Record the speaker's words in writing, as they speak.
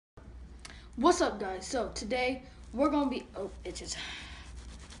What's up, guys? So today we're gonna be itches.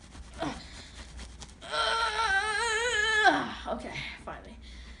 Okay, finally.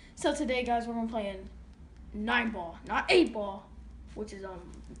 So today, guys, we're gonna play in 9-ball, not 8-ball, which is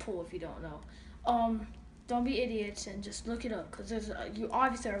pool if you don't know. Don't be idiots and just look it up, cause there's you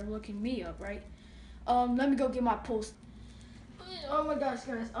obviously are looking me up, right? Let me go get my post. Oh my gosh,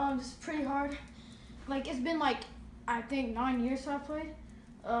 guys. This is pretty hard. Like it's been like I think 9 years since I played.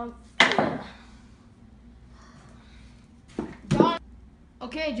 John.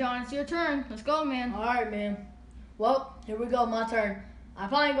 Okay, John, it's your turn. Let's go, man. All right, man. Well, here we go. My turn. I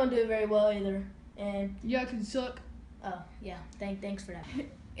probably ain't gonna do it very well either. And Yeah, I can suck. oh yeah, thanks for that.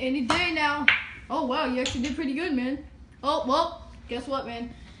 Any day now. Oh wow, you actually did pretty good, man. Oh well, guess what,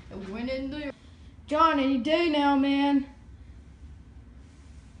 man? It went into your John. Any day now, man.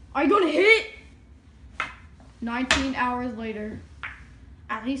 Are you gonna hit? 19 hours later,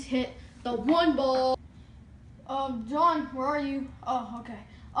 at least hit the 1 ball. John, where are you? Oh, okay.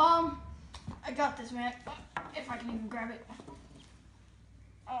 I got this, man. If I can even grab it.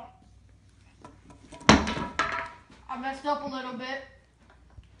 I messed up a little bit.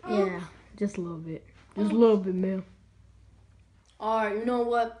 Yeah, just a little bit. Just a little bit, man. All right, you know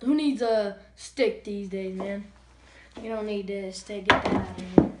what? Who needs a stick these days, man? You don't need this stick. Get that out of here.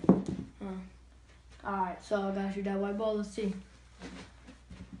 All right, so I gotta shoot that white ball. Let's see. Here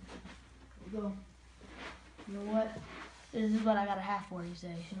we go. You know what? This is what I got a half for these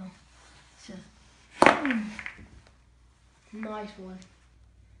days, you know? So, nice one.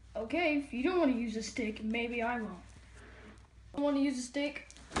 Okay, if you don't want to use a stick, maybe I won't. I want to use a stick.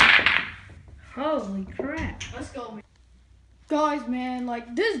 Holy crap. Let's go, man. Guys, man,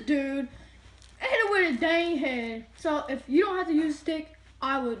 like this dude hit it with a dang head. So if you don't have to use a stick,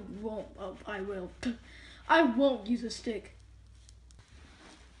 I will. I won't use a stick.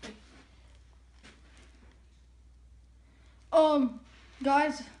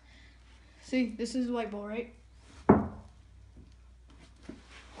 Guys, see, this is the white ball, right?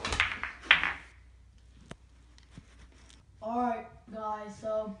 All right, guys.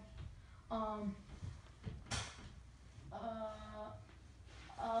 So,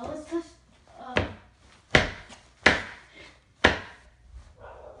 let's just Okay,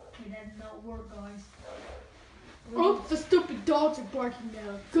 that did not work, guys. Oh, the stupid dogs are barking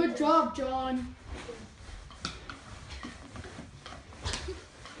now. Good job, John.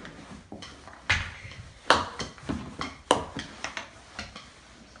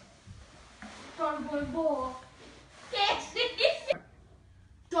 One ball.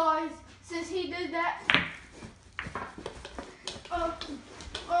 Guys, since he did that,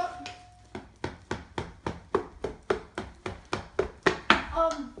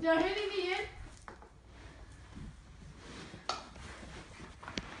 they're hitting me in.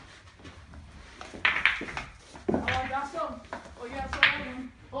 Oh, I got some. Oh, yeah, I saw that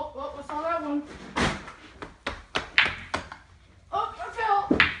one. Oh, I saw that one. Oh, I fell.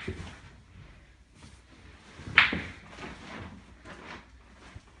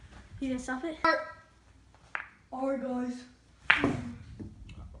 You didn't stop it? Alright, guys.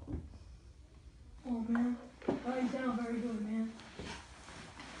 Oh man, that didn't sound very good, man.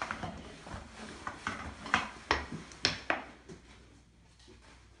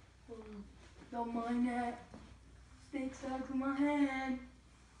 Don't mind that. Stick stuck to my hand.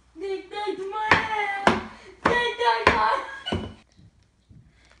 Stick stuck to my hand. Stick stuck to my hand.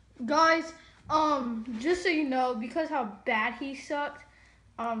 Guys, just so you know, because how bad he sucked,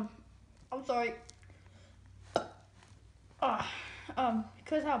 I'm sorry.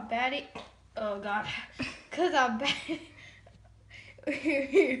 Because how bad he, oh god, because how bad,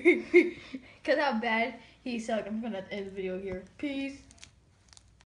 because how bad he sucked, I'm gonna end the video here. Peace.